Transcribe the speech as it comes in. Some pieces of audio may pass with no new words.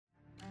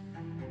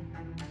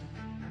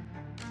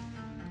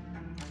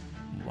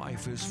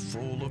life is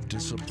full of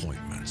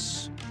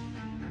disappointments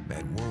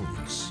and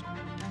wounds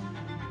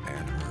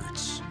and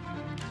hurts.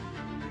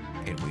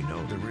 And we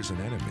know there is an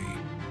enemy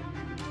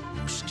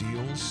who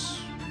steals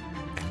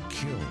and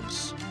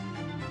kills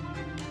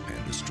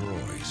and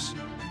destroys.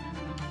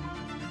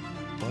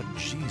 But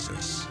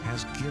Jesus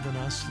has given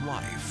us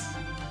life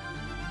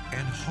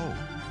and hope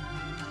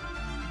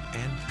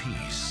and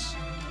peace.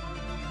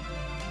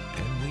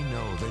 And we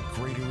know that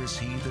greater is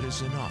He that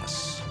is in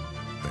us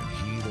than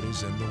he that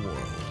is in the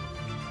world.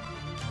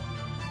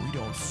 We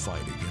don't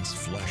fight against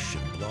flesh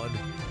and blood,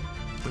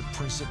 but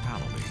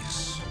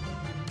principalities,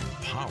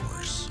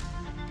 powers,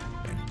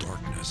 and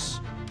darkness.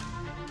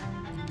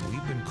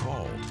 We've been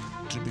called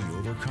to be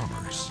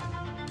overcomers,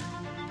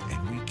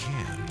 and we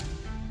can,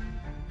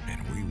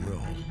 and we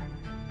will.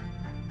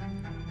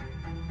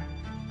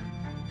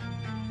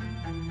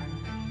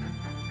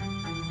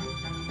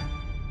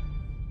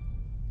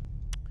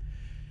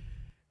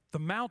 The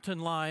mountain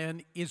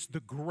lion is the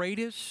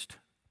greatest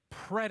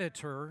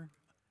predator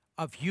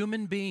of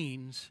human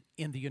beings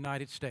in the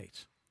United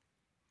States.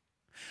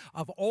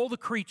 Of all the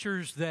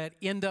creatures that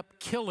end up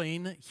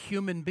killing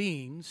human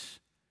beings,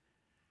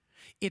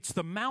 it's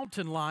the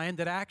mountain lion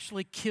that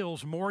actually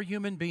kills more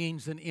human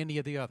beings than any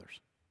of the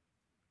others.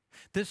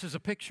 This is a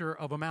picture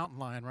of a mountain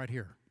lion right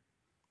here.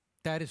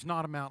 That is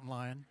not a mountain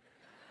lion.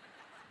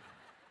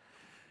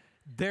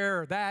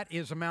 That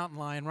is a mountain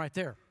lion right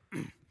there.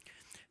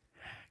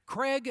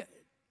 Craig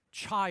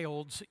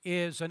Childs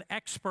is an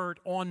expert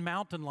on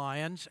mountain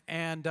lions,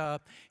 and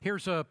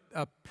here's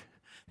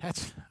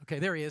that's, okay,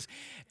 there he is.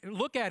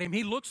 Look at him.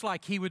 He looks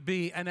like he would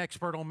be an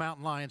expert on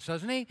mountain lions,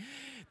 doesn't he?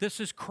 This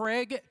is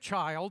Craig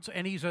Childs,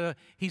 and he's an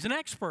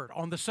expert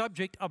on the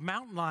subject of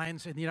mountain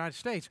lions in the United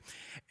States.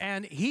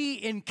 And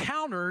he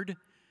encountered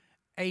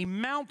a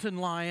mountain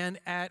lion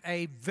at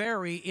a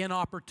very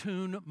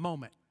inopportune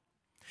moment.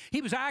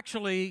 He was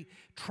actually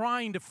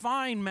trying to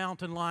find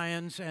mountain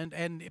lions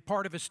and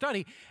part of his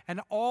study, and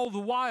all the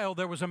while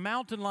there was a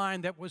mountain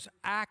lion that was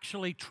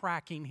actually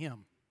tracking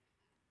him.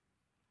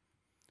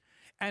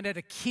 And at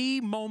a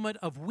key moment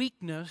of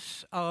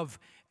weakness, of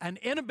an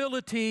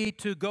inability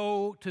to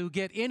go to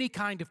get any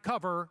kind of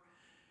cover,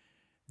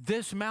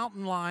 this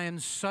mountain lion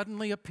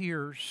suddenly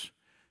appears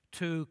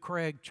to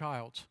Craig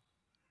Childs.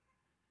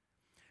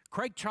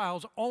 Craig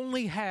Childs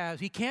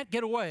he can't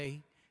get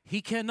away.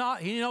 He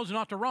knows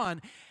not to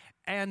run,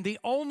 and the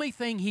only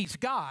thing he's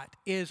got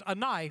is a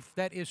knife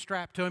that is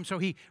strapped to him. So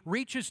he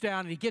reaches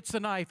down and he gets the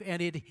knife,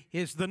 and it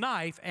is the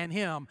knife and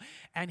him,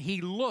 and he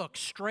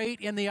looks straight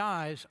in the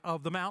eyes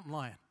of the mountain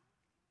lion.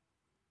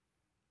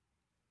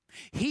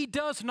 He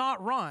does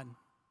not run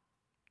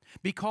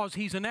because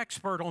he's an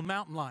expert on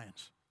mountain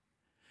lions.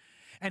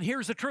 And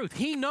here's the truth.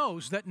 He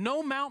knows that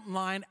no mountain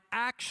lion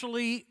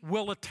actually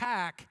will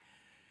attack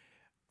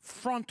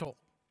frontal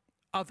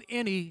of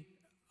any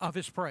of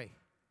his prey.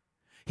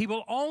 He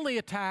will only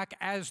attack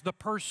as the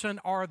person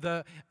or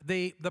the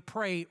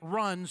prey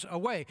runs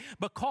away,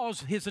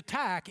 because his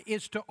attack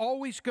is to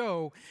always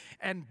go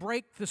and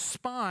break the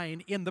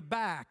spine in the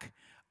back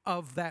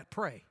of that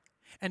prey.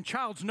 And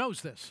Childs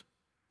knows this.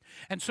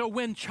 And so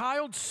when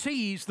Childs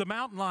sees the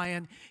mountain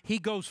lion, he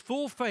goes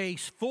full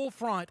face, full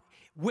front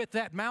with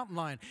that mountain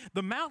lion.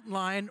 The mountain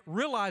lion,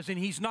 realizing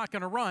he's not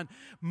going to run,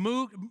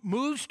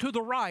 moves to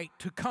the right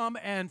to come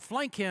and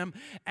flank him,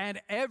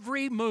 and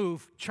every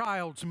move,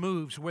 Childs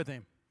moves with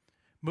him.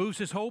 Moves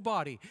his whole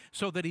body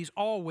so that he's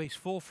always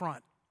full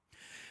front.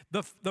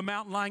 The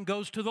mountain lion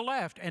goes to the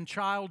left, and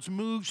Childs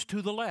moves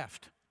to the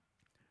left,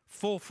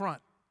 full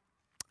front.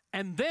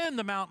 And then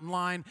the mountain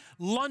lion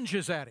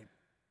lunges at him.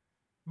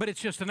 But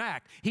it's just an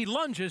act. He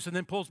lunges and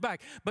then pulls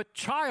back. But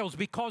Childs,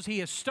 because he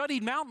has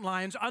studied mountain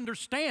lions,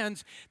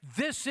 understands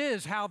this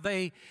is how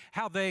they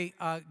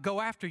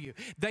go after you.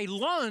 They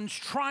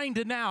lunge, trying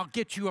to now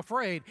get you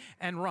afraid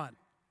and run.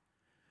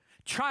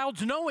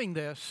 Childs, knowing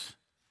this,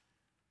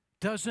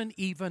 doesn't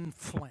even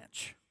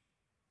flinch.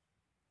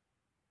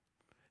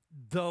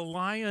 The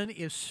lion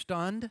is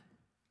stunned.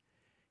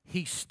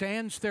 He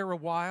stands there a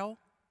while,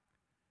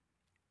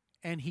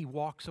 and he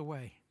walks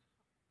away.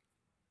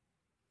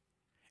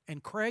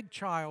 And Craig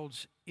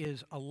Childs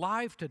is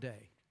alive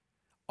today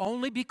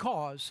only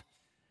because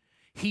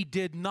he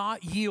did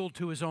not yield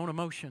to his own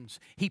emotions.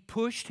 He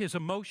pushed his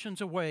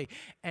emotions away,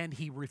 and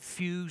he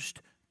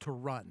refused to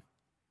run.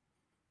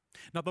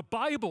 Now, the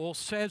Bible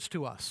says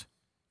to us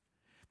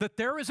that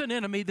there is an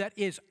enemy that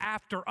is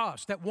after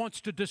us, that wants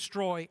to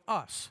destroy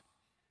us.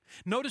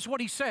 Notice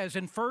what he says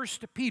in 1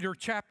 Peter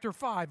chapter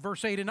 5,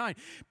 verse 8 and 9.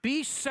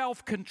 Be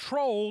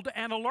self-controlled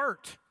and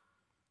alert.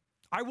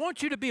 I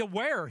want you to be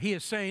aware, he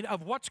is saying,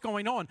 of what's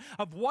going on,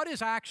 of what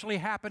is actually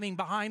happening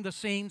behind the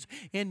scenes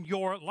in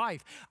your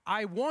life.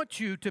 I want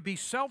you to be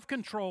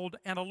self-controlled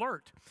and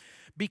alert,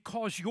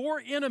 because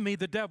your enemy,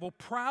 the devil,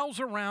 prowls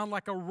around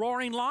like a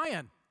roaring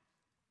lion,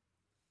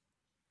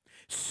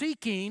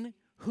 seeking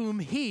whom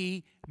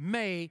he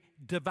may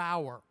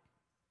devour.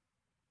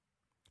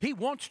 He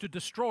wants to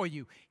destroy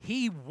you.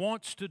 He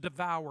wants to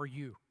devour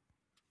you.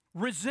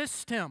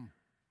 Resist him,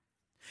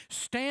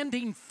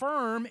 standing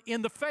firm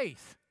in the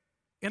faith.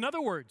 In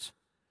other words,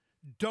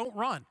 don't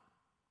run.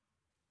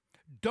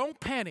 Don't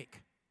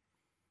panic.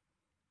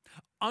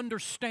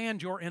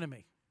 Understand your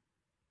enemy,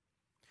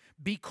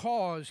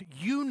 because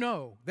you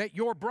know that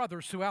your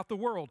brothers throughout the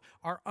world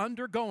are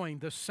undergoing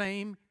the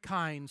same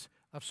kinds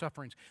of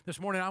sufferings. This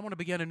morning, I want to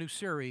begin a new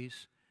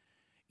series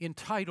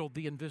entitled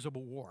The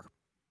Invisible War.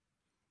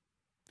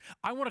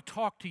 I want to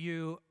talk to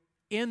you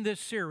in this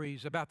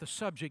series about the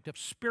subject of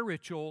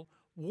spiritual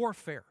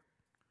warfare.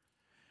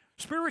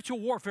 Spiritual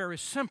warfare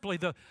is simply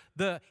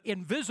the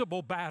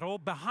invisible battle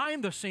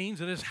behind the scenes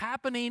that is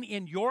happening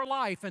in your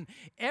life and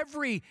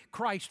every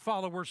Christ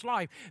follower's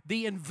life.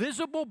 The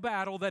invisible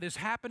battle that is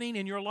happening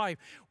in your life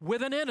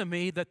with an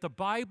enemy that the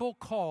Bible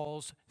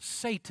calls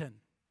Satan.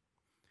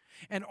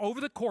 And over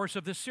the course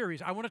of this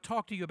series, I want to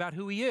talk to you about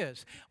who he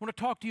is. I want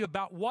to talk to you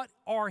about what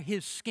are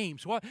his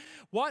schemes, what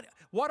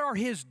are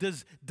his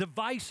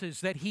devices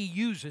that he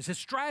uses, his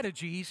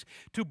strategies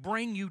to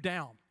bring you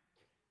down.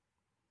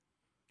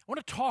 I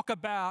want to talk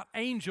about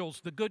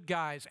angels, the good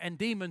guys, and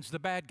demons, the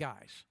bad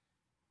guys.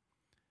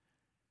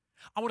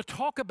 I want to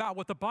talk about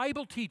what the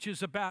Bible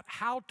teaches about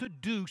how to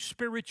do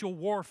spiritual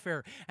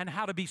warfare and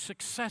how to be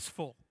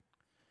successful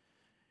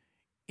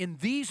in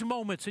these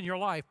moments in your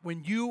life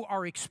when you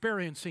are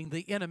experiencing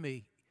the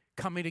enemy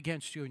coming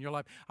against you in your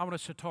life. I want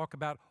us to talk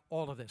about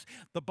all of this.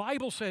 The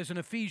Bible says in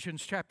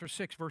Ephesians chapter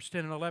 6, verse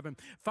 10 and 11,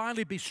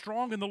 finally be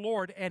strong in the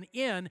Lord and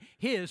in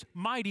his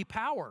mighty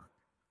power.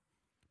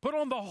 Put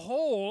on the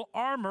whole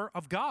armor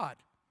of God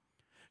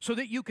so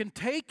that you can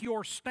take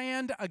your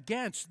stand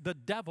against the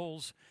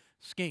devil's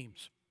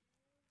schemes.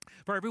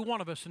 For every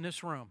one of us in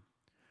this room,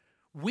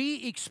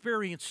 we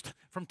experienced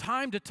from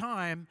time to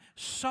time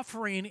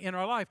suffering in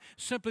our life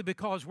simply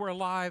because we're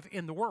alive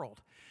in the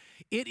world.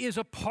 It is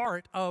a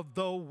part of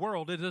the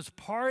world. It is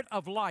part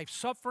of life.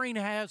 Suffering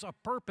has a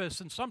purpose,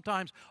 and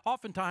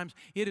oftentimes,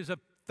 it is a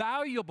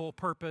valuable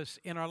purpose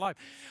in our life.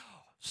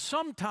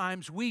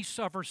 Sometimes we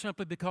suffer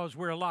simply because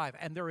we're alive,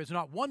 and there is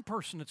not one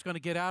person that's going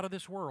to get out of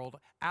this world,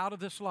 out of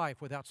this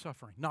life without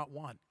suffering. Not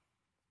one.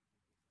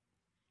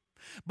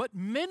 But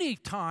many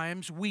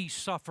times we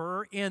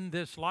suffer in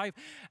this life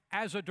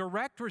as a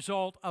direct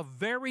result of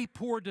very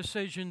poor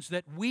decisions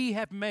that we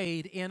have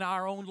made in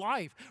our own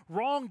life,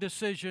 wrong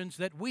decisions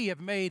that we have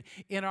made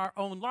in our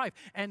own life.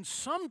 And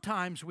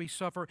sometimes we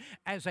suffer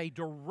as a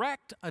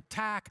direct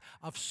attack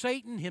of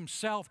Satan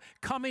himself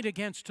coming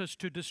against us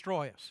to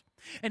destroy us.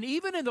 And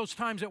even in those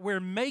times that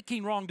we're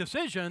making wrong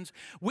decisions,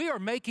 we are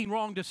making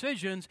wrong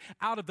decisions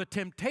out of the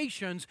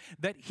temptations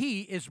that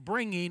he is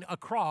bringing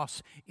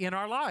across in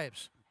our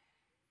lives.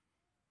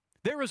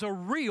 There is a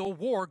real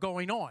war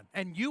going on,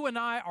 and you and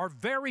I are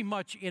very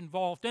much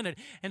involved in it.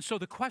 And so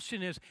the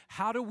question is,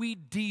 how do we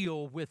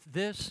deal with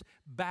this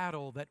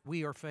battle that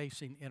we are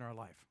facing in our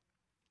life?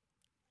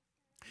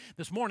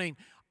 This morning,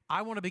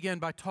 I want to begin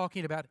by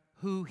talking about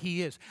who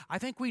he is. I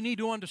think we need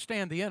to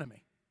understand the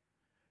enemy,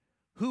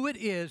 who it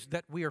is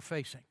that we are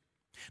facing.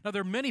 Now,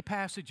 there are many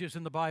passages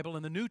in the Bible,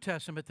 in the New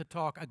Testament, that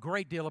talk a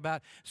great deal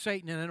about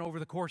Satan, and over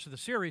the course of the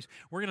series,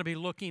 we're going to be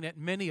looking at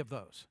many of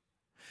those.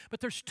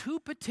 But there's two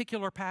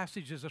particular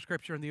passages of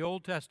Scripture in the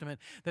Old Testament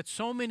that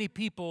so many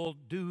people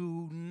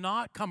do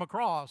not come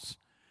across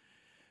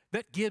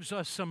that gives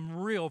us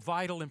some real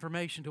vital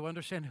information to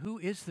understand who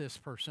is this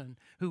person,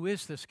 who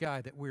is this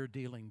guy that we're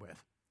dealing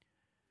with.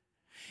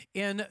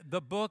 In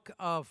the book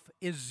of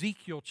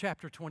Ezekiel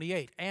chapter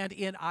 28 and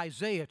in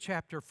Isaiah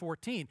chapter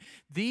 14,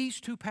 these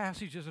two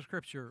passages of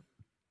Scripture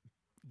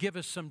give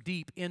us some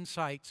deep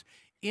insights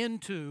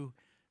into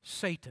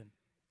Satan.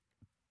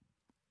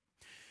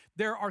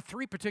 There are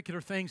three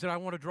particular things that I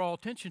want to draw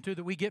attention to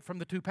that we get from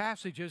the two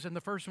passages, and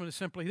the first one is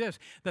simply this,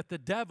 that the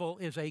devil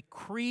is a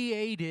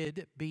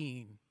created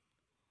being.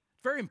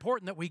 It's very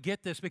important that we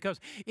get this because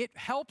it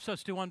helps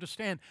us to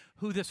understand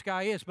who this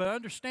guy is, but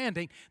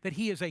understanding that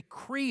he is a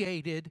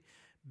created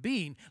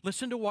being.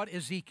 Listen to what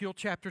Ezekiel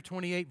chapter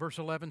 28 verse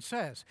 11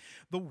 says.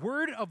 The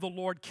word of the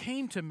Lord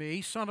came to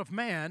me, Son of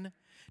man,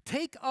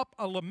 take up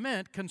a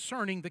lament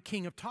concerning the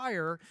king of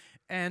Tyre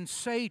and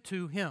say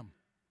to him,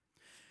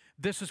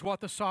 this is what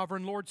the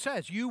sovereign Lord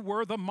says. You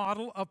were the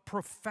model of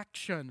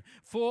perfection,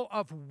 full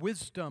of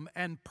wisdom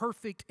and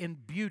perfect in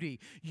beauty.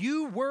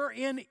 You were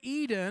in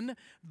Eden,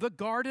 the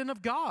garden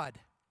of God.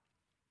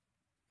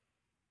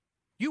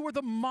 You were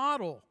the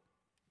model.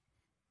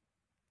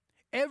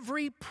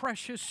 Every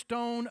precious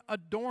stone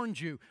adorned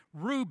you,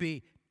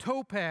 ruby,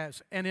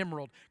 topaz, and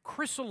emerald,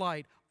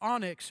 chrysolite,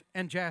 onyx,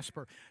 and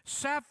jasper,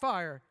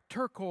 sapphire,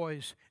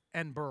 turquoise,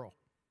 and beryl.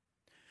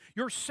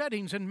 Your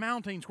settings and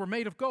mountings were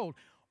made of gold.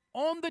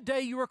 On the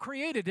day you were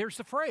created, there's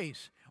the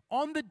phrase,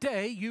 on the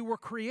day you were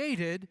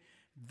created,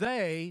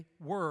 they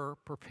were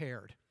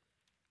prepared.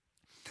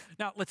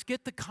 Now, let's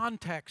get the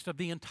context of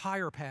the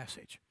entire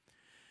passage.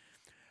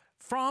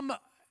 From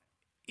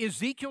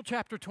Ezekiel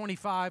chapter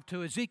 25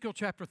 to Ezekiel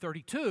chapter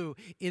 32,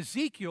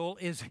 Ezekiel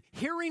is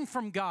hearing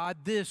from God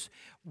this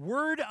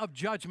word of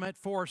judgment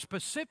for a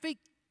specific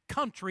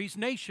countries,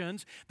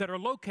 nations that are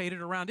located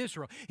around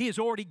Israel. He has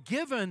already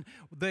given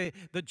the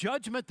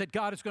judgment that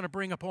God is going to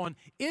bring upon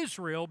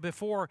Israel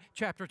before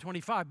chapter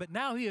 25. But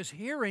now he is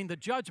hearing the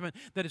judgment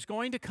that is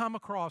going to come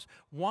across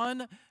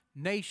one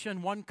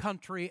nation, one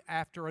country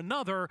after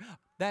another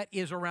that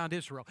is around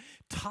Israel.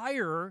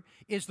 Tyre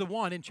is the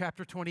one in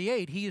chapter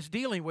 28 he is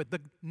dealing with,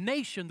 the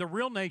nation, the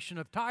real nation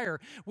of Tyre,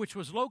 which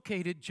was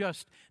located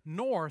just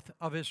north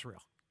of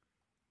Israel.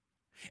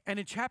 And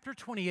in chapter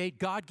 28,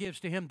 God gives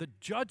to him the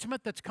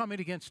judgment that's coming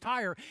against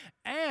Tyre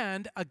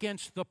and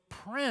against the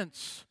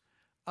prince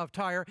of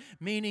Tyre,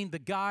 meaning the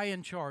guy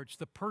in charge,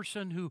 the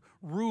person who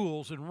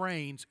rules and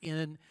reigns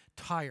in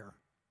Tyre.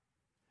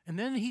 And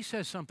then he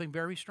says something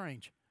very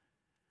strange.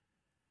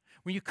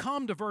 When you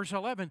come to verse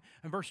 11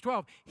 and verse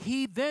 12,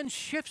 he then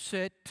shifts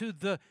it to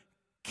the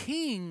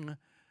king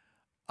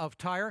of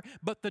Tyre,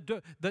 but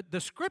the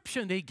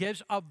description he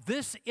gives of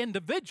this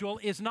individual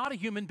is not a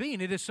human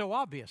being. It is so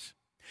obvious.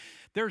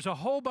 There's a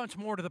whole bunch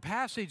more to the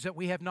passage that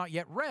we have not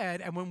yet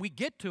read, and when we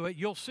get to it,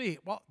 you'll see,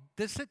 well,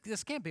 this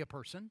can't be a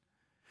person.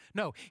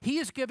 No, he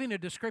is giving a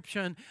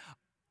description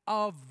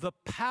of the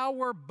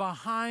power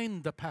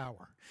behind the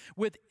power.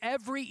 With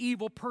every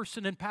evil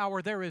person in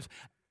power, there is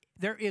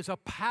a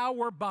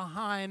power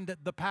behind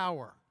the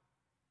power.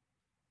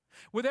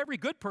 With every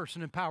good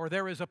person in power,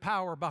 there is a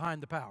power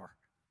behind the power.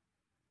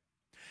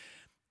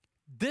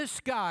 This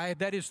guy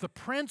that is the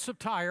prince of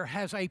Tyre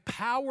has a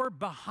power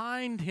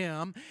behind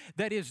him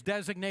that is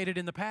designated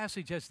in the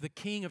passage as the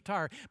king of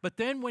Tyre. But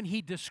then when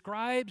he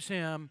describes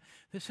him,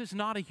 this is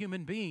not a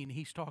human being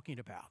he's talking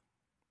about.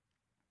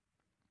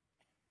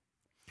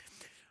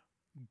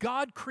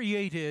 God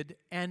created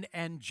an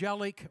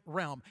angelic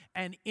realm,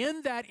 and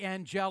in that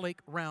angelic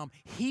realm,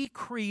 he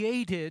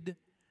created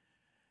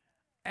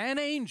an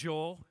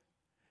angel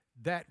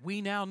that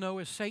we now know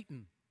as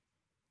Satan.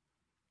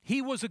 He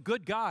was a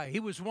good guy. He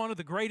was one of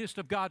the greatest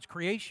of God's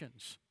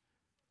creations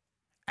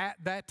at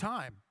that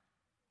time.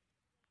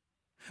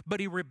 But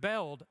he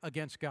rebelled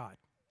against God.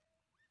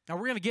 Now,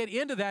 we're going to get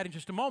into that in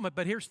just a moment,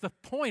 but here's the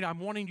point I'm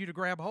wanting you to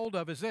grab hold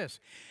of is this.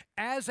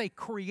 As a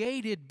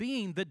created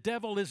being, the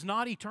devil is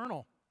not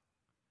eternal.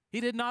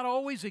 He did not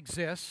always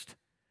exist.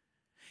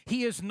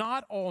 He is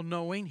not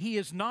all-knowing. He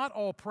is not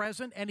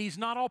all-present, and he's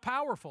not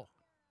all-powerful.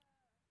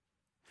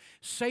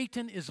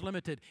 Satan is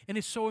limited, and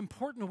it's so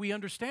important we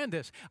understand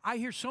this. I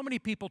hear so many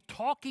people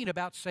talking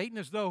about Satan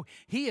as though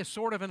he is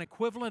sort of an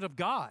equivalent of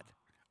God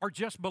or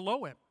just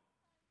below him.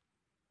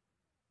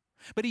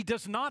 But he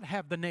does not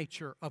have the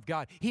nature of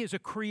God. He is a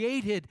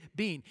created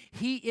being.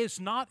 He is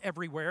not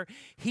everywhere.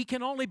 He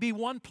can only be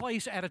one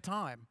place at a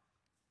time.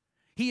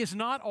 He is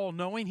not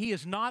all-knowing. He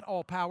is not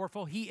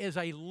all-powerful. He is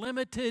a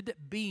limited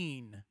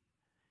being,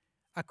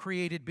 a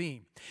created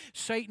being.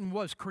 Satan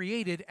was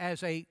created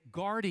as a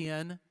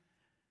guardian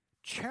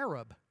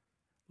cherub.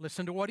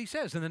 Listen to what he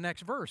says in the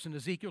next verse in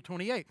Ezekiel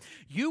 28.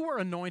 You were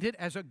anointed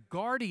as a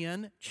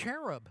guardian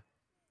cherub.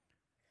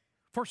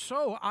 For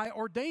so I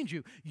ordained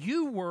you.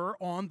 You were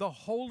on the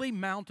holy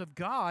mount of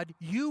God.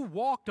 You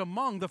walked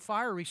among the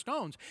fiery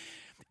stones.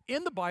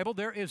 In the Bible,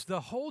 there is the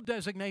whole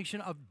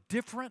designation of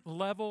different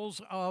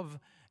levels of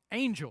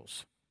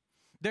angels.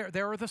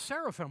 There are the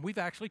seraphim. We've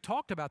actually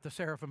talked about the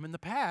seraphim in the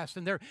past.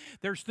 And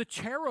there's the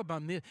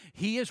cherubim.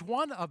 He is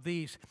one of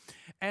these.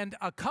 And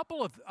a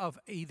couple of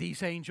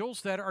these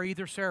angels that are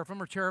either seraphim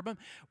or cherubim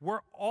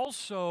were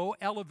also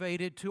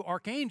elevated to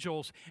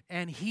archangels,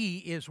 and he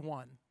is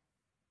one.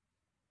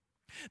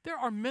 There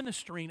are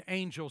ministering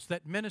angels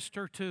that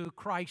minister to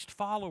Christ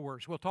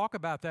followers. We'll talk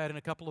about that in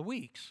a couple of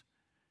weeks.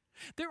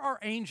 There are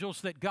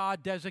angels that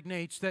God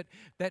designates that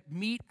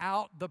mete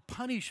out the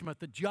punishment,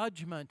 the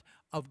judgment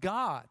of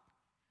God.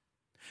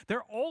 There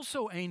are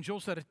also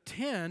angels that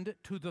attend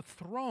to the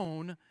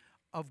throne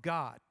of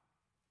God.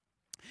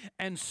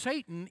 And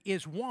Satan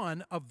is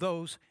one of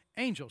those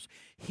angels.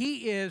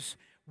 He is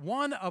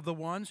one of the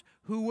ones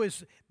who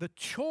is the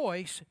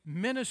choice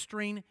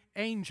ministering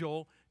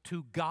angel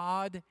to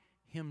God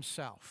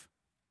himself.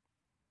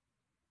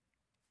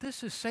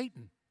 This is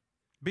Satan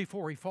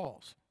before he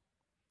falls.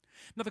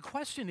 Now the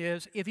question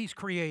is, if he's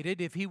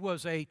created, if he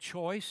was a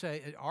choice,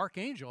 an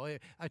archangel,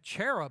 a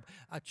cherub,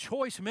 a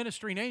choice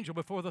ministering angel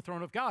before the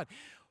throne of God,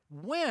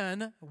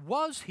 when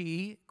was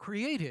he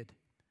created?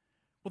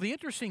 Well, the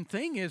interesting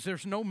thing is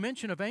there's no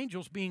mention of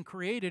angels being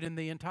created in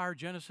the entire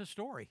Genesis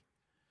story.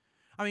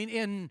 I mean,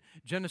 in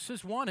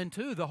Genesis 1 and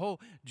 2, the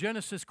whole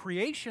Genesis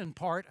creation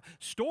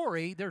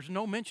story, there's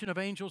no mention of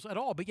angels at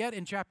all. But yet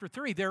in chapter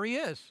 3, there he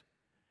is.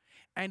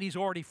 And he's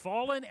already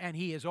fallen, and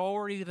he is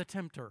already the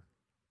tempter.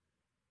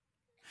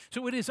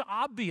 So it is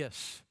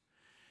obvious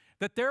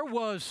that there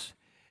was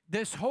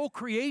this whole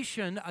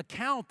creation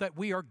account that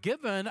we are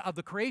given of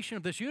the creation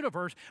of this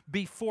universe.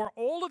 Before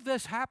all of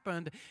this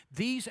happened,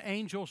 these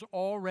angels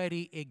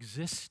already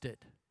existed.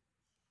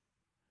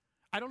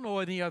 I don't know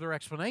any other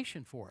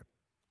explanation for it.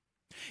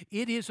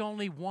 It is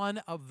only one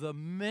of the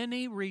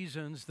many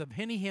reasons, the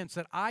many hints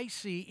that I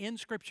see in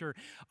Scripture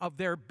of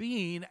there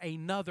being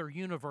another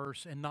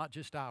universe and not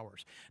just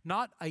ours.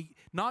 Not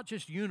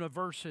just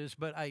universes,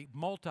 but a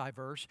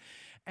multiverse.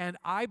 And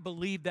I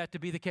believe that to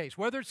be the case.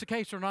 Whether it's the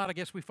case or not, I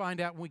guess we find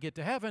out when we get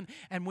to heaven.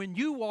 And when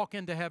you walk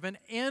into heaven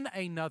in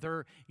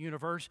another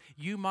universe,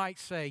 you might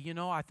say, you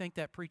know, I think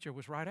that preacher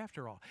was right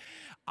after all.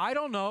 I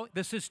don't know.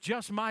 This is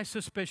just my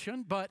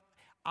suspicion, but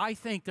I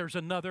think there's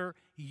another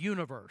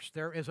universe.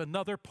 There is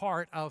another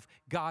part of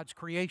God's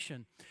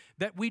creation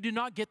that we do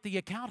not get the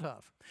account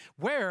of,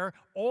 where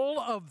all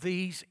of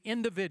these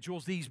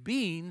individuals, these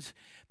beings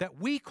that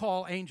we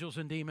call angels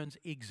and demons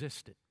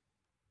exist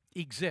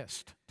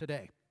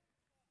today.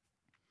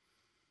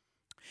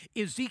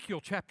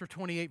 Ezekiel chapter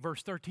 28,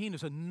 verse 13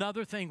 is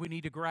another thing we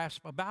need to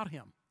grasp about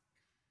him.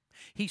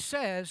 He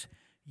says,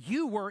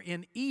 you were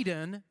in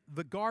Eden,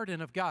 the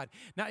garden of God.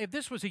 Now, if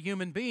this was a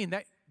human being,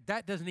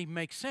 that doesn't even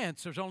make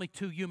sense. There's only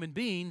two human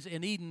beings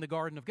in Eden, the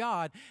garden of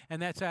God,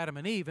 and that's Adam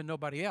and Eve and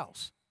nobody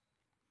else.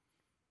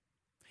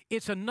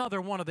 It's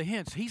another one of the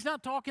hints. He's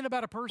not talking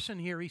about a person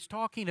here. He's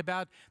talking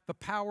about the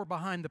power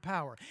behind the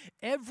power.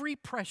 Every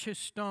precious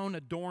stone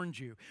adorns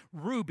you: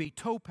 ruby,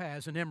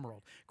 topaz, and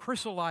emerald,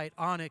 chrysolite,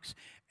 onyx,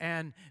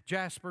 and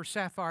jasper,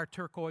 sapphire,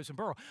 turquoise, and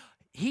beryl.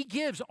 He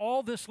gives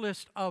all this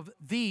list of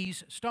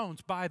these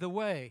stones. By the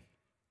way,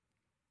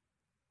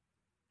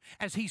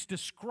 as he's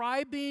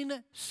describing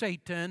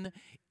Satan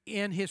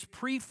in his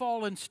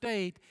pre-fallen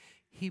state,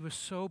 he was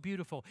so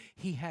beautiful.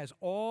 He has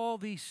all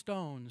these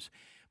stones.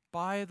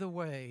 By the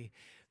way,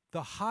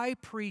 the high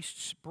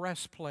priest's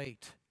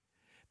breastplate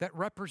that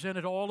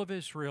represented all of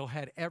Israel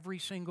had every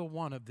single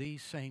one of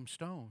these same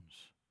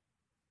stones.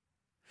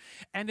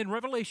 And in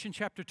Revelation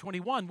chapter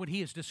 21, when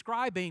he is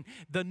describing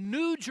the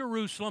new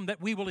Jerusalem that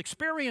we will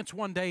experience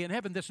one day in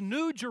heaven, this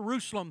new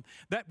Jerusalem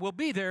that will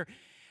be there,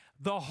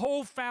 the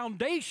whole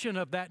foundation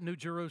of that new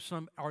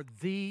Jerusalem are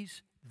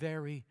these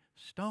very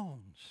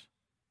stones.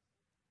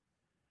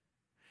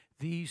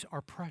 These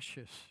are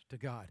precious to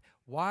God.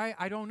 Why?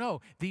 I don't know.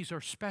 These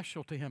are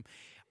special to him.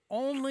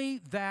 Only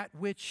that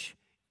which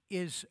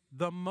is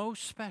the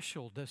most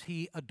special does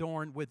he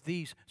adorn with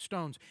these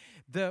stones.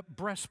 The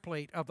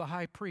breastplate of the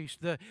high priest,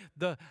 the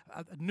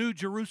new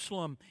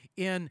Jerusalem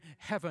in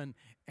heaven,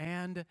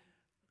 and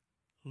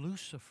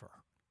Lucifer,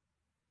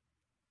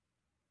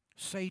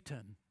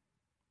 Satan,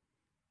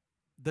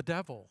 the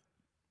devil.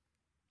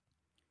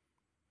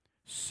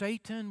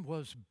 Satan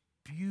was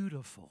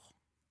beautiful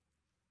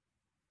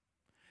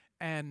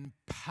and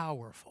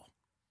powerful,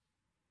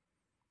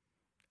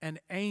 an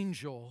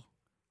angel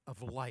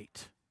of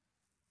light.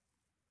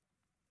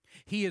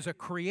 He is a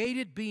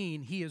created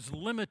being. He is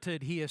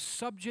limited. He is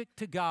subject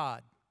to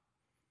God.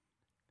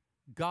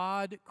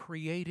 God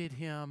created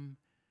him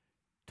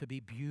to be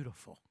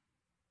beautiful.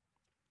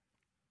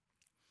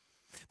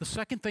 The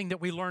second thing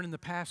that we learn in the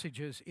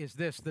passages is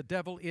this: the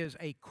devil is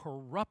a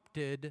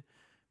corrupted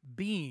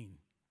being.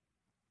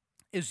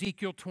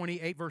 Ezekiel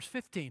 28, verse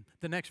 15,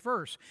 the next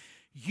verse.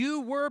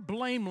 You were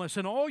blameless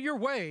in all your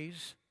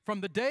ways from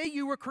the day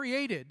you were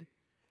created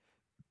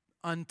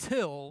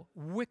until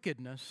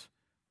wickedness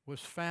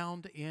was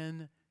found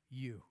in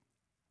you.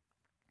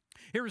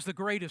 Here is the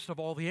greatest of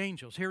all the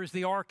angels. Here is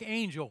the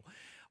archangel,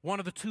 one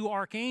of the two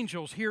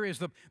archangels. Here is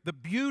the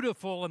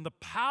beautiful and the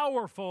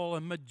powerful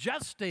and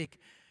majestic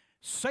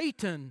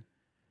Satan,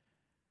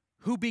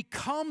 who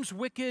becomes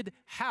wicked.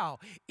 How?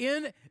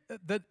 In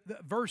the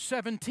verse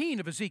 17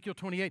 of Ezekiel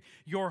 28,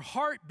 your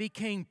heart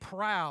became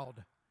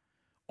proud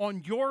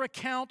on your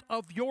account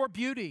of your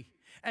beauty,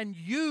 and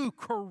you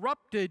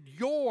corrupted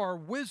your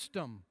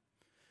wisdom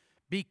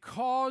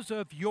because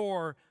of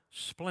your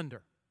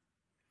splendor.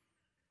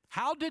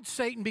 How did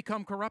Satan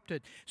become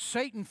corrupted?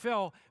 Satan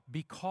fell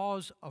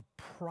because of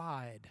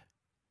pride.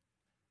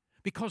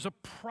 Because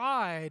of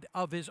pride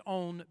of his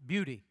own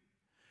beauty.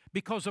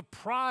 Because of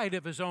pride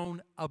of his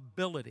own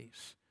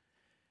abilities.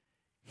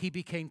 He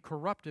became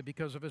corrupted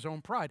because of his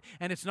own pride.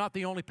 And it's not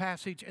the only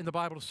passage in the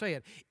Bible to say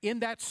it. In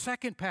that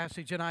second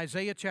passage in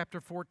Isaiah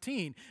chapter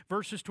 14,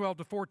 verses 12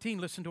 to 14,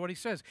 listen to what he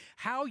says.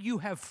 How you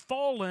have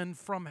fallen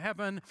from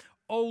heaven,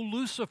 O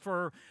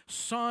Lucifer,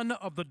 son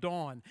of the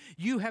dawn.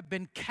 You have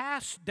been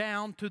cast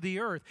down to the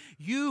earth.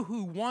 You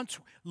who once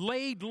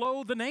laid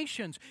low the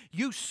nations.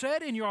 You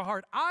said in your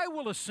heart, I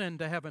will ascend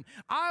to heaven.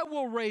 I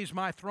will raise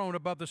my throne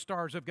above the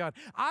stars of God.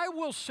 I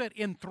will sit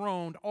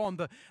enthroned on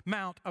the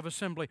mount of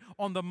assembly,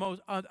 on the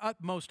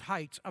utmost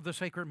heights of the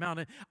sacred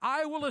mountain.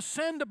 I will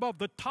ascend above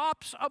the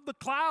tops of the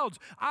clouds.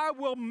 I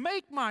will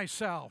make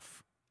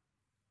myself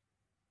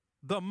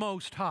the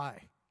Most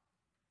High.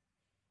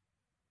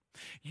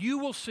 You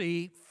will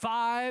see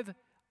 5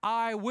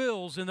 I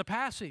wills in the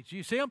passage.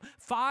 You see them?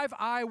 5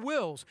 I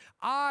wills.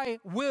 I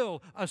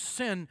will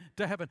ascend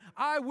to heaven.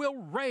 I will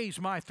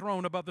raise my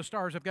throne above the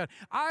stars of God.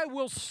 I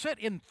will sit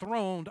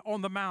enthroned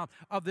on the mount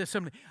of the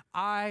assembly.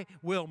 I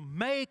will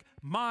make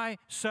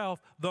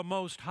myself the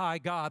Most High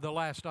God, the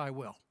last I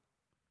will.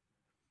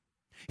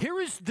 Here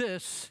is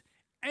this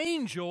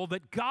angel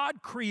that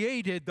God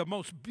created, the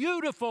most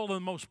beautiful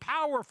and most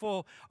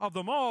powerful of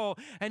them all,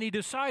 and he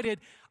decided,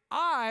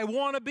 I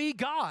want to be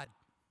God.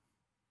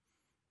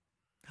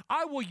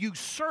 I will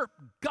usurp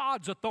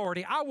God's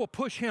authority. I will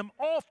push him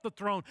off the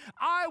throne.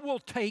 I will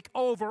take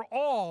over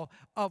all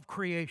of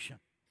creation.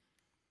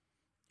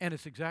 And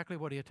it's exactly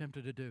what he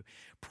attempted to do.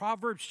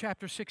 Proverbs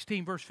chapter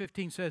 16, verse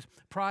 15 says,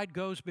 pride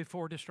goes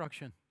before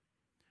destruction,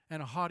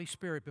 and a haughty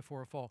spirit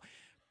before a fall.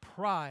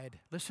 Pride,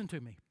 listen to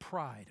me,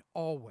 pride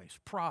always,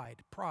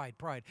 pride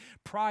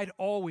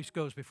always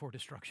goes before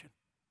destruction.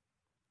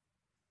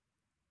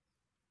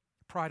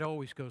 Pride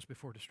always goes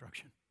before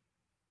destruction,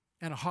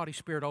 and a haughty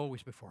spirit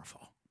always before a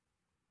fall.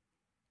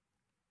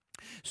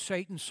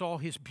 Satan saw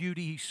his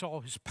beauty, he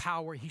saw his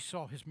power, he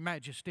saw his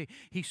majesty,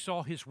 he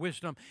saw his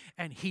wisdom,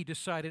 and he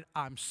decided,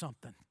 I'm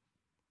something.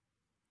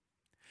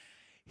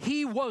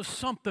 He was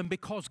something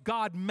because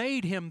God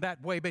made him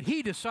that way, but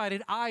he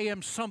decided, I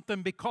am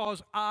something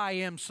because I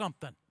am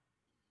something.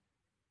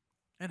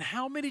 And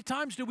how many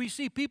times do we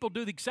see people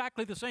do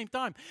exactly the same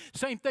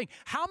thing?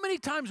 How many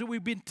times have we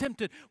been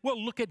tempted? Well,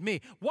 look at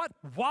me. What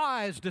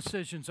wise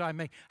decisions I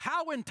make.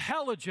 How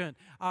intelligent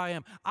I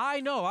am.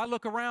 I know. I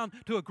look around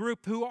to a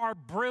group who are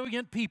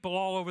brilliant people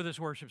all over this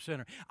worship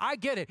center. I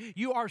get it.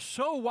 You are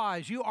so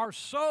wise. You are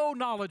so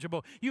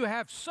knowledgeable. You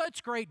have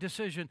such great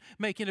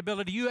decision-making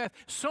ability. You have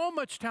so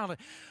much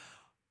talent.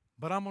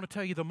 But I'm going to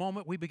tell you, the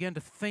moment we begin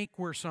to think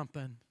we're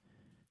something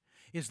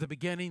is the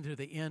beginning to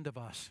the end of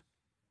us.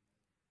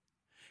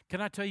 Can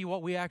I tell you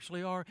what we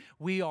actually are?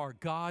 We are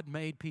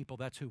God-made people.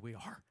 That's who we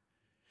are.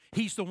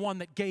 He's the one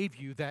that gave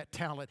you that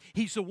talent.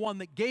 He's the one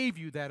that gave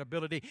you that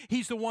ability.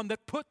 He's the one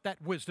that put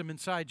that wisdom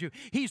inside you.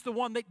 He's the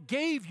one that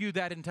gave you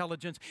that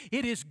intelligence.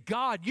 It is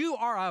God. You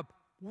are a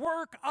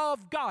work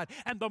of God.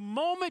 And the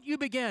moment you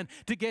begin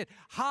to get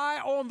high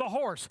on the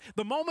horse,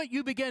 the moment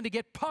you begin to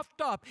get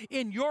puffed up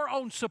in your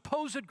own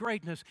supposed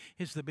greatness,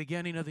 is the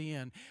beginning of the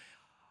end.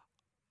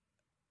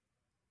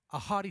 A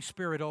haughty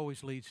spirit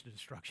always leads to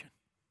destruction.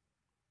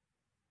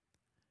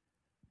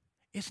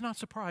 It's not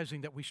surprising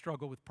that we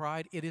struggle with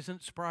pride. It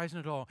isn't surprising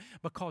at all,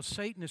 because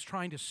Satan is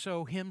trying to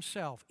sow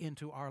himself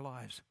into our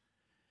lives.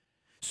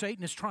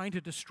 Satan is trying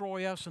to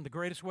destroy us, and the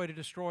greatest way to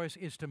destroy us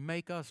is to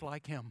make us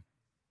like him.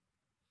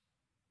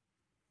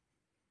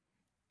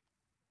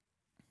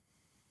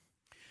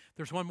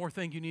 There's one more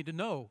thing you need to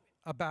know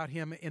about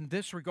him in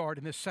this regard,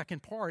 in this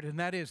second part, and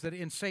that is that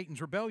in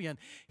Satan's rebellion,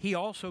 he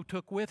also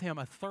took with him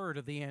a third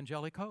of the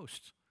angelic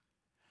hosts.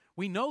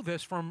 We know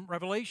this from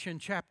Revelation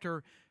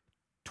chapter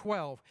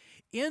 12.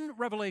 In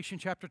Revelation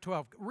chapter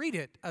 12, read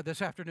it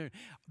this afternoon.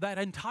 That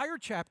entire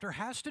chapter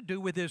has to do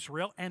with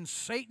Israel and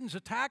Satan's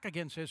attack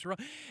against Israel.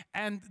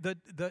 And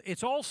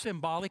it's all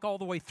symbolic all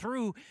the way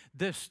through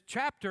this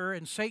chapter.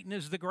 And Satan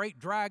is the great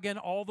dragon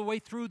all the way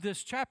through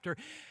this chapter.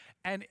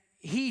 And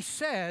he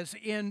says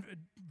in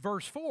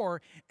verse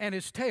 4, and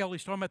his tail,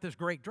 he's talking about this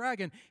great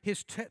dragon,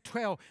 his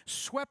tail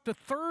swept a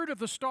third of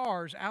the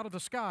stars out of the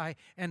sky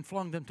and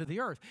flung them to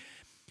the earth.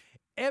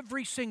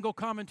 Every single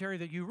commentary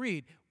that you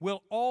read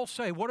will all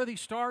say, what are these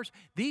stars?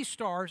 These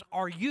stars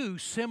are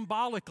used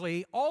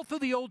symbolically all through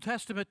the Old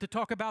Testament to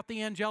talk about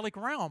the angelic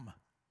realm.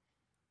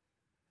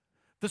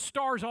 The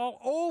stars all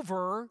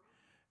over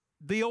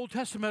the Old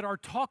Testament are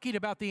talking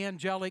about the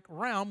angelic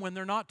realm when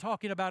they're not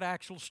talking about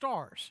actual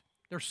stars.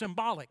 They're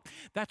symbolic.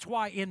 That's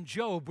why in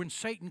Job, when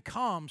Satan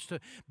comes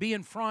to be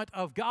in front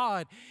of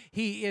God,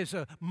 he is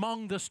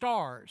among the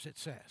stars, it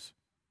says,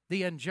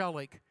 the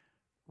angelic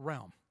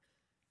realm.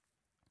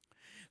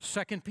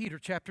 2 Peter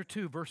chapter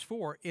 2, verse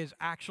 4 is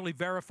actually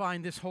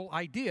verifying this whole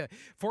idea.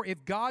 For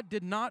if God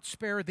did not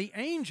spare the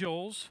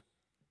angels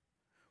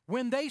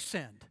when they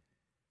sinned,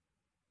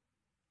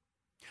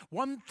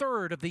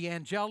 1/3 of the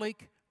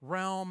angelic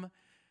realm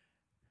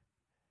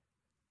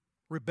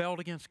rebelled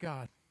against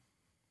God.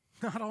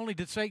 Not only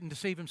did Satan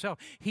deceive himself,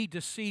 he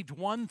deceived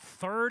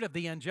 1/3 of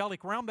the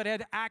angelic realm that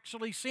had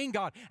actually seen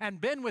God and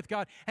been with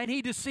God, and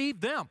he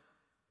deceived them.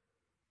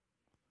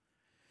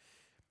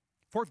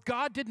 For if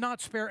God did not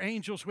spare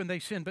angels when they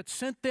sinned, but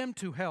sent them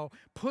to hell,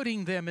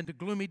 putting them into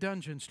gloomy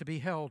dungeons to be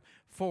held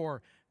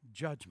for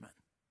judgment.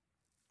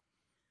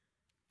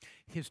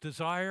 His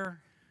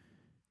desire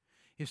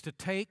is to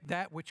take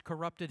that which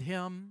corrupted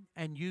him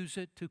and use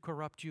it to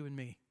corrupt you and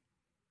me.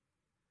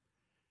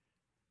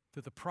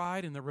 Through the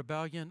pride and the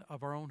rebellion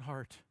of our own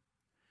heart.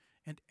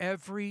 And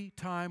every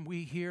time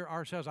we hear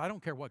ourselves, I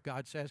don't care what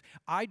God says.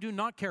 I do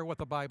not care what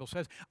the Bible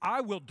says.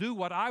 I will do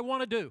what I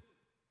want to do.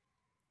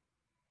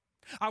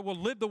 I will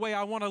live the way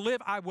I want to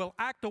live. I will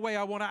act the way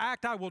I want to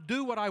act. I will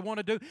do what I want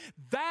to do.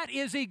 That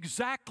is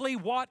exactly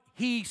what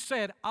he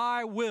said.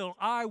 I will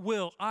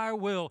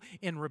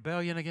in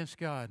rebellion against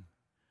God.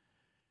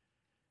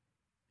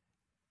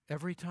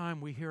 Every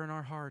time we hear in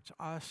our hearts,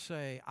 I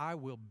say, I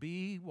will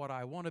be what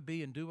I want to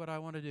be and do what I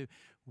want to do,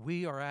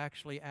 we are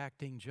actually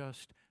acting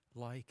just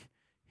like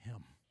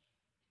him.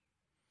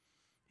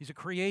 He's a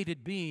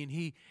created being.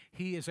 He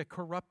is a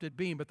corrupted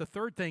being. But the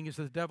third thing is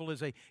that the devil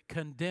is a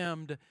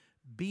condemned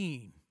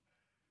being.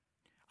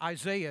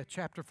 Isaiah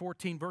chapter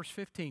 14, verse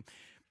 15.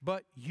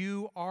 but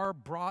you are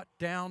brought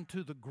down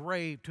to the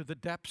grave, to the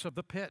depths of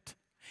the pit.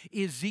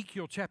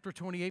 Ezekiel chapter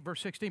 28,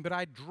 verse 16, but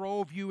I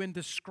drove you in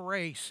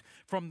disgrace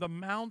from the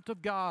mount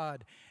of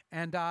God,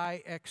 and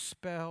I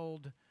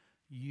expelled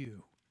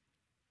you.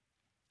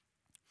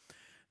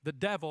 The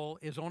devil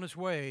is on his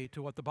way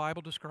to what the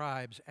Bible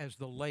describes as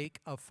the lake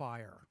of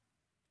fire.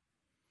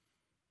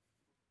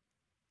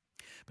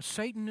 But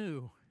Satan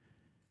knew,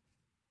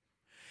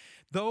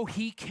 though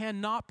he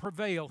cannot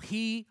prevail,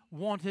 he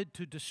wanted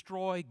to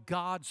destroy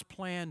God's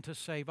plan to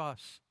save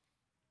us.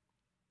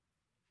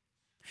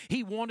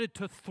 He wanted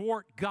to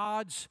thwart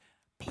God's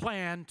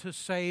plan to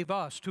save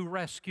us, to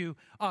rescue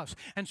us.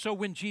 And so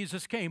when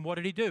Jesus came, what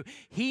did he do?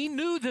 He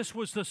knew this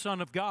was the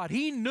Son of God.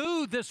 He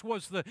knew this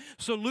was the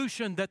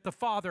solution that the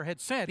Father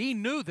had sent. He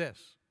knew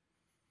this.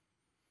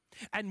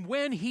 And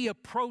when he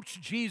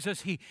approached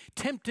Jesus, he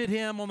tempted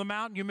him on the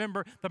mountain. You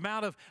remember the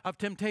mount of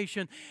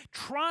temptation,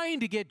 trying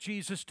to get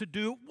Jesus to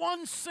do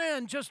one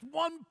sin, just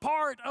one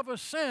part of a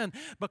sin,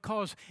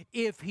 because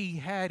if he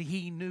had,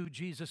 he knew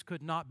Jesus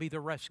could not be the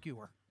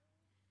rescuer.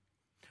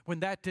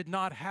 When that did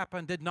not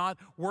happen, did not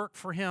work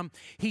for him,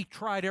 he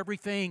tried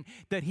everything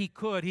that he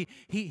could.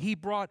 He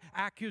brought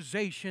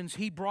accusations.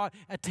 He brought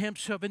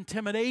attempts of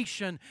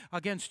intimidation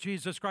against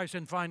Jesus Christ.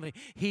 And finally,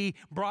 he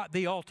brought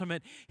the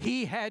ultimate.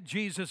 He had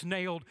Jesus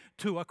nailed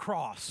to a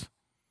cross.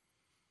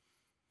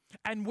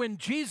 And when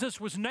Jesus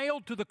was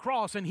nailed to the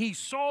cross and he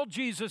saw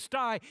Jesus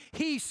die,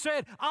 he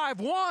said, I've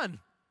won.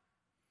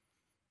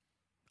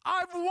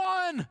 I've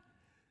won.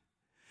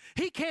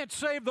 He can't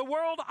save the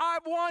world.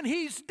 I've won.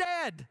 He's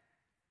dead.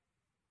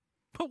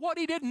 But what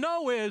he didn't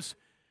know is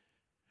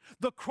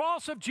the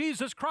cross of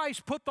Jesus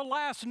Christ put the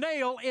last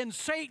nail in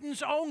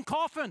Satan's own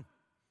coffin.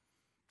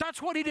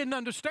 That's what he didn't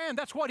understand.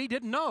 That's what he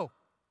didn't know.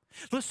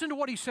 Listen to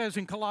what he says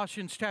in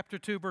Colossians chapter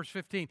 2, verse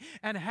 15.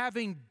 And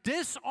having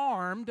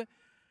disarmed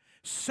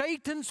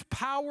Satan's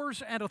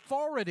powers and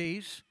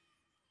authorities,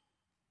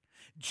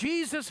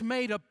 Jesus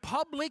made a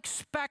public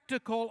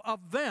spectacle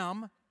of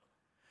them,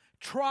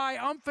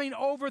 triumphing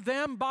over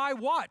them by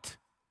what?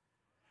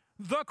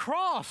 The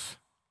cross.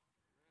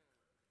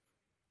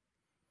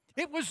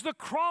 It was the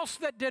cross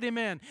that did him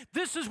in.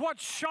 This is what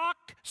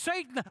shocked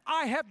Satan.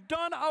 I have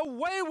done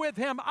away with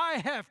him.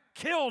 I have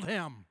killed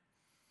him.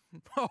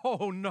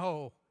 Oh,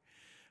 no.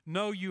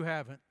 No, you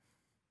haven't.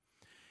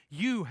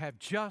 You have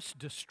just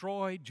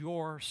destroyed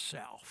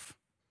yourself.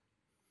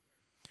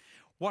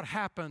 What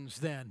happens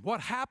then? What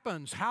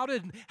happens?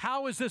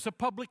 How is this a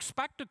public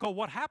spectacle?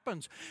 What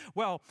happens?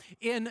 Well,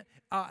 in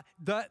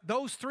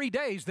those 3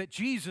 days that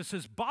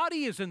Jesus'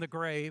 body is in the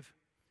grave,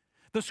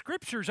 the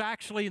scriptures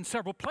actually in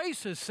several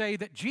places say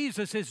that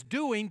Jesus is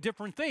doing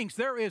different things.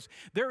 There is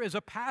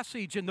a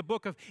passage in the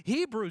book of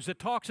Hebrews that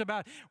talks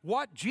about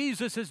what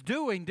Jesus is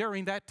doing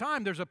during that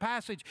time. There's a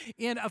passage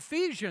in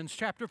Ephesians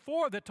chapter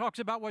 4 that talks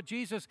about what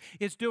Jesus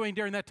is doing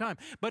during that time.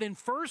 But in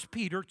 1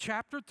 Peter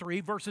chapter 3,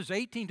 verses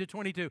 18 to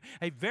 22,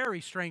 a very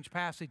strange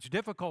passage,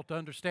 difficult to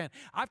understand.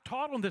 I've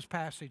taught on this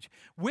passage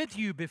with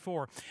you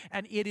before,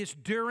 and it is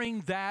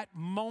during that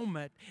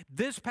moment,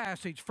 this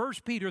passage, 1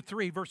 Peter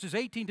 3, verses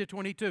 18 to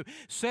 22,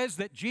 says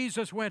that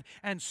Jesus went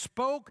and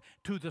spoke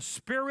to the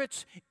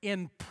spirits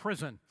in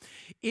prison.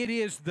 It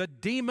is the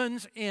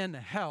demons in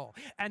hell.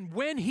 And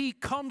when he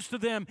comes to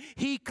them,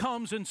 he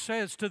comes and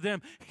says to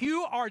them,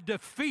 you are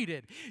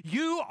defeated.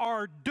 You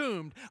are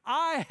doomed.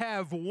 I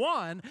have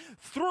won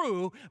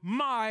through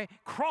my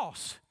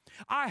cross.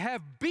 I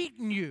have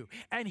beaten you.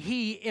 And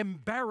he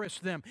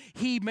embarrassed them.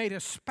 He made a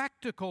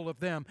spectacle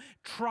of them,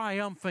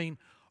 triumphing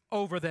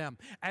over them.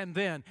 And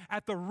then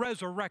at the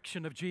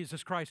resurrection of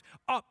Jesus Christ,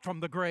 up from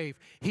the grave,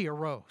 he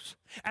arose.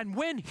 And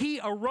when he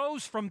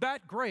arose from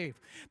that grave,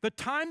 the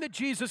time that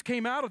Jesus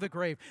came out of the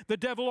grave, the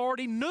devil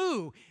already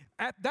knew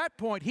at that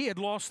point he had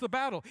lost the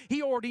battle.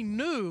 He already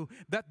knew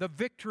that the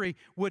victory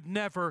would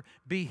never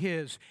be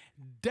his.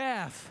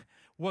 Death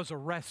was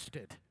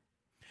arrested.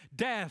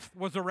 Death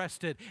was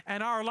arrested,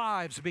 and our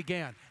lives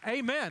began.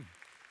 Amen.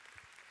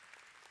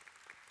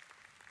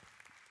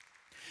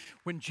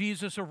 When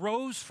Jesus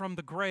arose from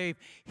the grave,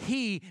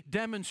 he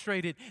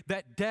demonstrated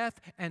that death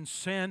and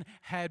sin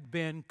had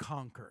been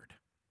conquered.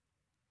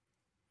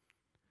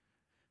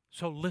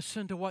 So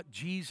listen to what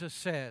Jesus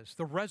says,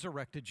 the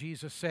resurrected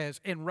Jesus says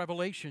in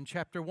Revelation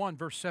chapter 1,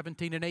 verse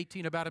 17 and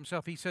 18 about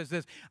himself. He says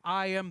this,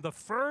 I am the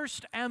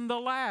first and the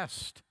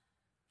last.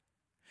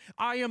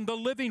 I am the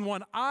living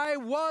one. I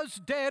was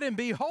dead, and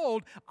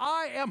behold,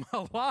 I am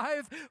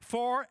alive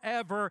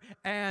forever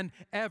and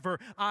ever.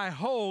 I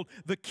hold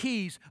the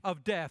keys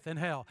of death and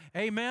hell.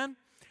 Amen?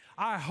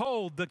 I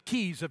hold the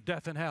keys of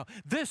death and hell.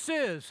 This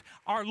is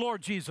our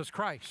Lord Jesus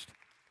Christ.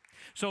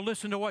 So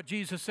listen to what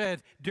Jesus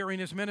said during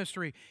his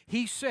ministry.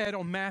 He said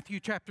on Matthew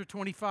chapter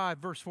 25,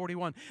 verse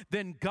 41,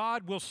 then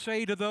God will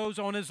say to those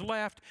on his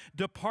left,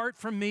 depart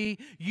from me,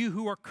 you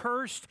who are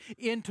cursed,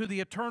 into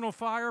the eternal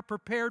fire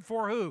prepared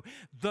for who?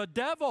 The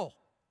devil.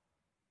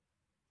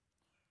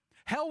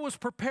 Hell was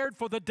prepared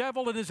for the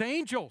devil and his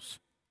angels.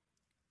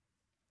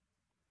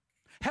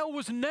 Hell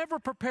was never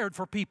prepared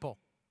for people.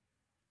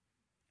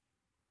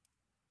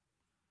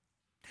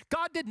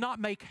 God did not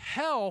make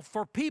hell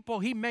for people.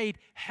 He made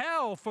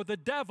hell for the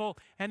devil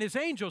and his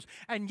angels.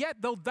 And yet,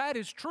 though that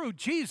is true,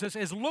 Jesus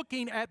is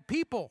looking at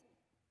people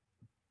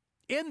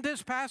in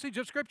this passage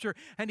of Scripture,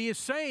 and he is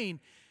saying,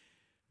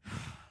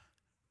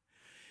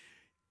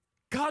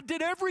 God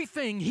did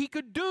everything he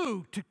could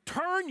do to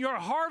turn your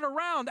heart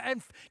around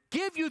and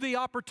give you the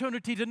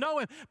opportunity to know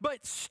him,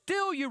 but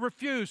still you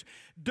refuse.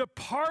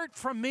 Depart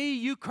from me,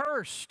 you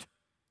cursed,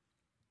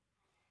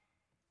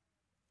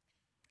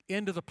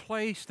 into the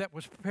place that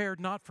was prepared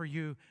not for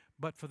you,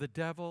 but for the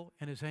devil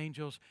and his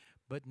angels.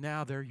 But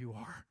now there you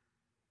are.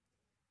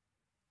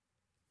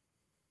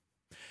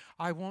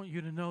 I want you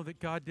to know that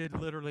God did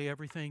literally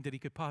everything that he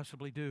could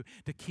possibly do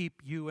to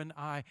keep you and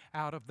I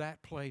out of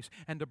that place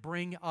and to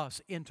bring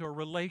us into a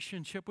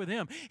relationship with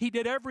him. He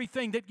did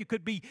everything that you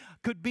could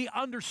be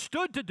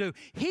understood to do.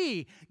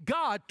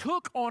 God,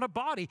 took on a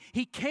body.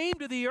 He came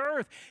to the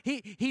earth.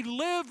 He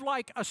lived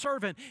like a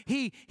servant.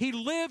 He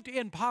lived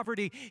in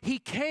poverty. He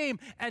came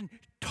and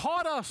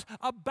taught us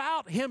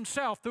about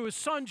himself through his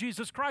son,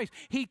 Jesus Christ.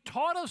 He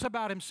taught us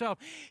about himself.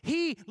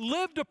 He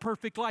lived a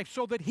perfect life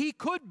so that he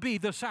could be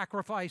the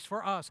sacrifice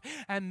for us.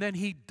 And then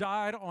he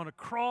died on a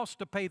cross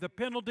to pay the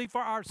penalty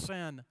for our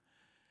sin.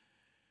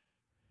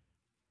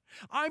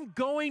 I'm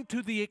going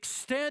to the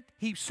extent,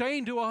 he's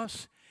saying to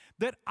us,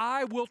 that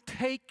I will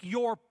take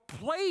your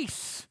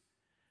place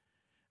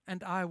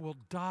and I will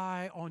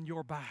die on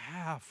your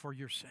behalf for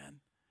your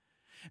sin.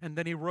 And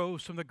then he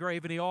rose from the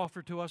grave and he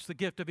offered to us the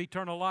gift of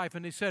eternal life.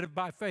 And he said, if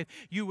by faith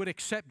you would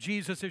accept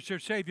Jesus as your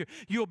Savior,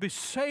 you'll be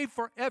saved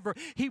forever.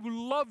 He will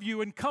love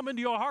you and come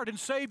into your heart and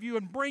save you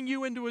and bring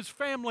you into his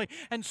family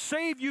and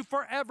save you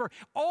forever,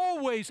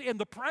 always in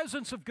the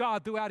presence of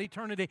God throughout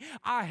eternity.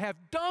 I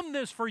have done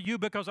this for you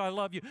because I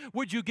love you.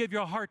 Would you give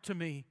your heart to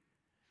me?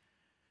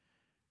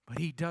 But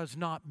he does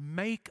not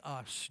make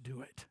us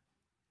do it.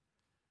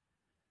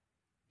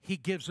 He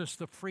gives us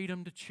the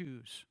freedom to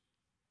choose.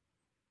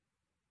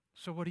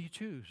 So what do you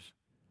choose?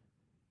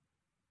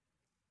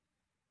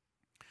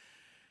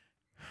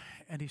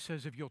 And he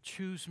says, if you'll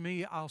choose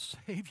me, I'll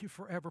save you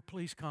forever.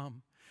 Please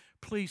come.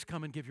 Please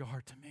come and give your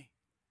heart to me.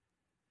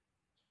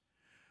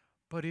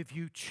 But if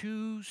you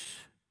choose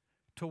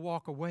to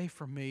walk away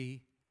from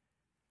me,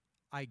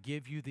 I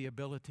give you the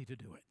ability to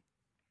do it.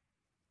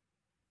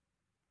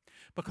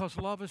 Because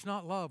love is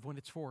not love when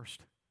it's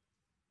forced.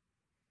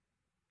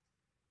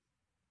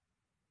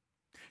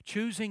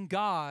 Choosing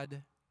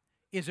God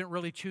isn't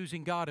really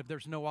choosing God if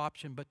there's no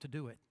option but to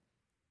do it.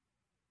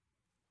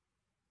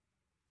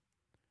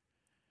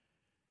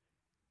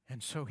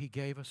 And so he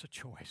gave us a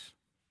choice.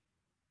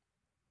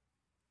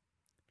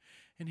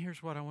 And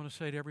here's what I want to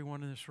say to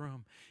everyone in this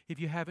room.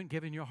 If you haven't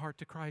given your heart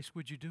to Christ,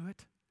 would you do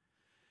it?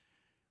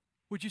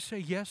 Would you say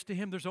yes to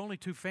him? There's only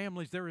two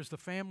families. There is the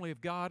family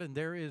of God and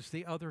there is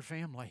the other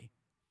family.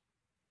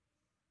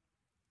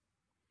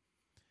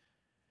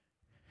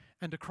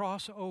 And to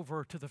cross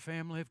over to the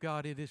family of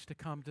God, it is to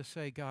come to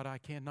say, God, I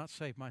cannot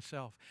save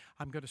myself.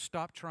 I'm going to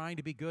stop trying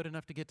to be good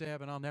enough to get to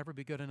heaven. I'll never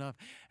be good enough.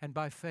 And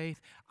by faith,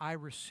 I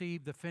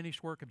receive the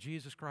finished work of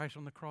Jesus Christ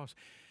on the cross.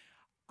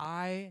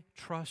 I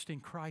trust in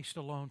Christ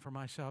alone for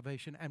my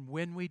salvation. And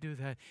when we do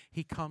that,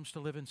 he comes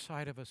to live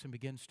inside of us and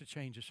begins to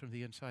change us from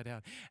the inside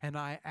out. And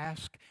I'm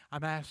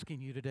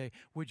asking you today,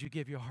 would you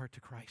give your heart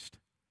to Christ?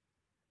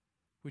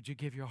 Would you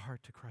give your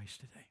heart to Christ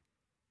today?